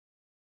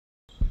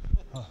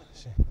Oh,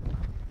 shit.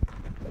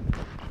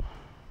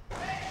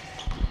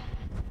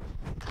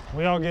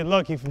 We all get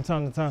lucky from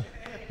time to time.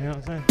 You know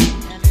what I'm saying?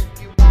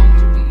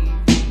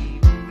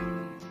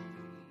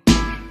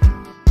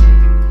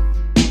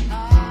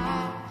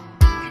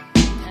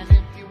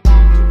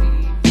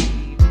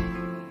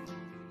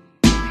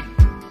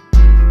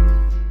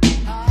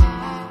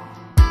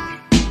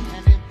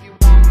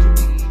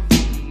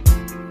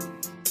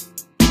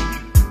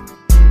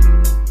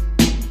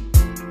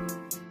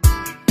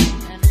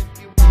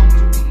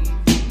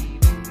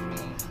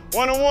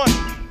 One on one.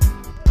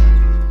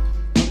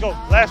 Let's go.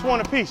 Last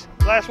one apiece.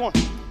 Last one.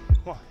 Come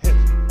on, hit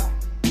it.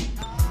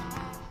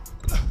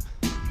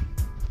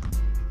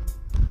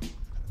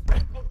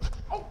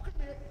 Oh, come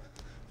here.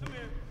 Come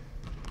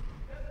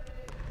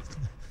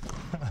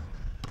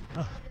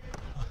here.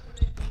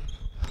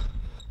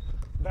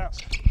 Bounce.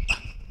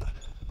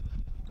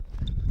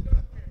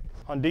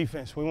 On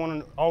defense, we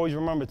want to always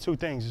remember two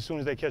things as soon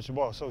as they catch the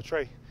ball. So,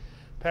 Trae,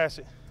 pass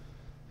it.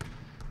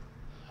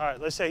 All right,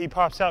 let's say he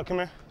pops out. Come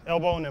here.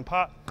 Elbow and then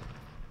pop.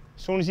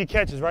 As soon as he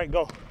catches, right,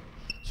 go.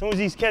 As soon as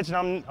he's catching,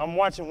 I'm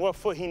watching what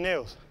foot he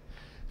nails.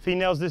 If he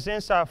nails this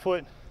inside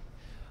foot,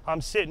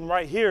 I'm sitting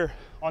right here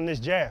on this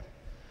jab,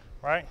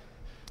 right?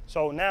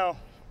 So now,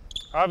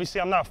 obviously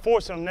I'm not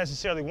forcing him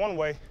necessarily one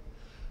way.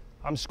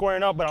 I'm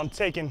squaring up, but I'm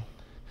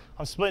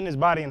splitting his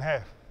body in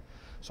half.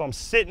 So I'm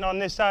sitting on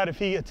this side if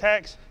he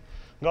attacks,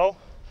 go.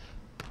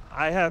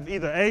 I have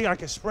either A, I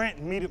can sprint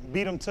and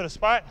beat him to the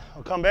spot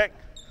or come back,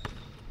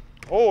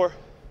 or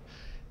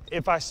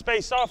if I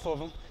space off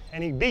of him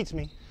and he beats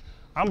me,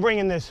 I'm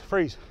bringing this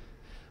freeze.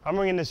 I'm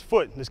bringing this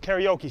foot, this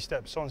karaoke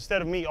step. So instead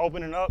of me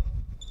opening up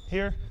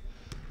here,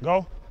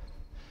 go,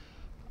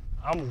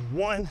 I'm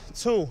 1,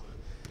 2.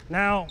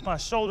 Now my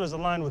shoulder is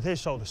aligned with his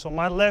shoulder. So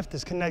my left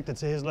is connected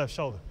to his left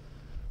shoulder,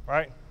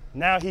 right?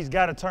 Now he's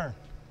got to turn.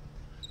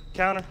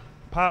 Counter,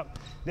 pop,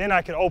 then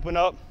I can open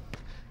up,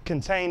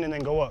 contain, and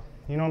then go up.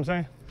 You know what I'm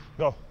saying?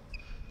 Go.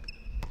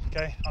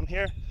 Okay, I'm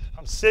here,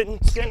 I'm sitting,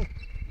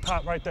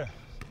 pop right there.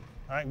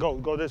 All right,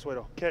 go this way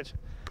though. Catch,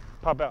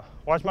 pop out.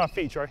 Watch my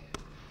feet, Trae.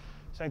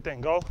 Same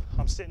thing, go.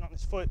 I'm sitting on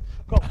this foot,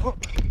 go.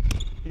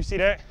 You see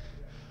that?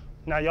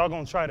 Now y'all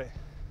gonna try that.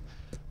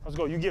 Let's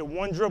go, you get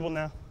one dribble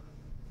now.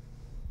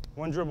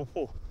 One dribble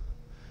pull.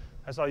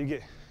 That's all you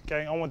get,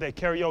 okay? I want that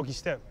karaoke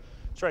step.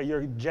 Trae,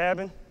 you're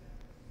jabbing,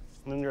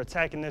 and then you're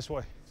attacking this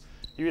way.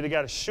 You either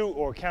gotta shoot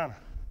or counter.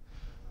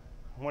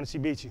 I wanna see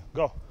beat you,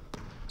 go.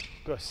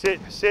 Good, sit.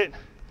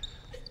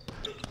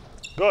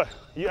 Good,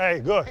 hey,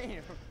 good.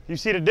 You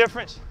see the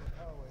difference?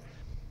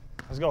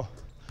 Let's go.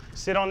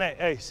 Sit on that,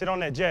 hey, sit on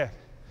that jab.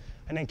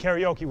 And then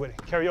karaoke with it,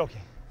 karaoke.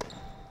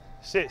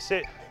 Sit.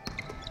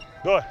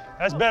 Good,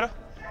 that's better.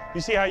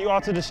 You see how you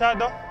alter the shot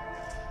though?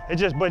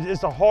 But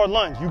it's a hard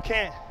lunge. You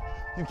can't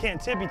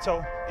tippy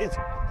toe. It's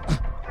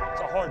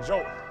a hard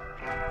jolt.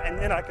 And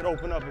then I could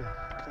open up and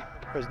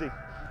press D.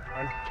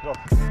 All right, go.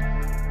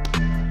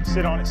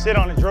 Sit on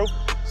it, Drew.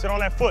 Sit on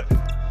that foot.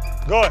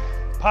 Good,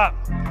 pop,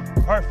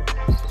 perfect.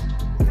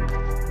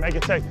 Make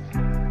it take it.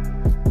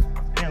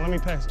 Let me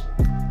pass it.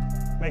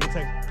 Make it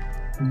take it.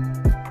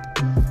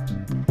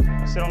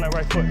 Sit on that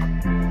right foot.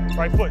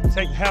 Right foot.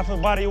 Take half the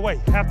body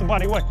away. Half the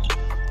body away.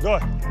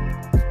 Good.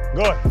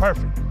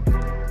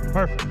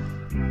 Perfect.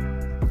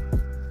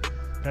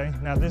 Okay,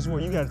 now this is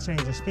where you got to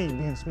change your speed,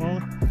 being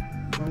smaller.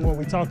 Remember what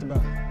we talked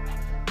about.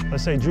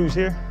 Let's say Drew's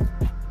here.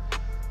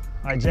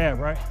 I jab,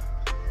 right?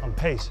 I'm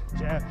pace.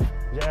 Jab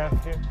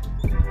here.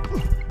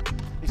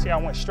 You see I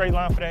went straight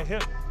line for that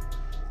hip?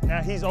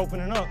 Now he's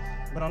opening up,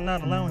 but I'm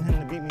not allowing him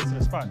to beat me to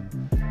the spot.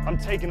 I'm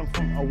taking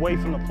him away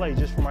from the play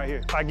just from right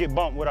here. If I get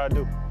bumped, what I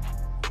do?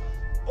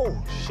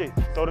 Oh, shit.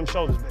 Throw them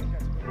shoulders back.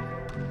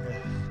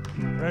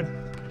 Yeah. Ready?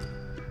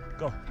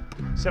 Go.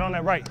 Sit on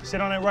that right.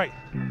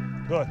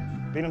 Good.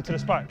 Beat him to the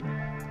spot.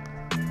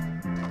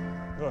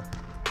 Good.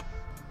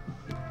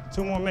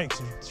 2 more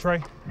makes,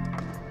 Trae.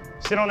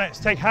 Sit on that.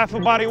 Take half the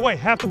body away.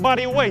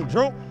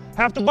 Drew.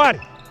 Half the body.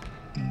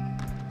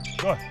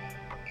 Good.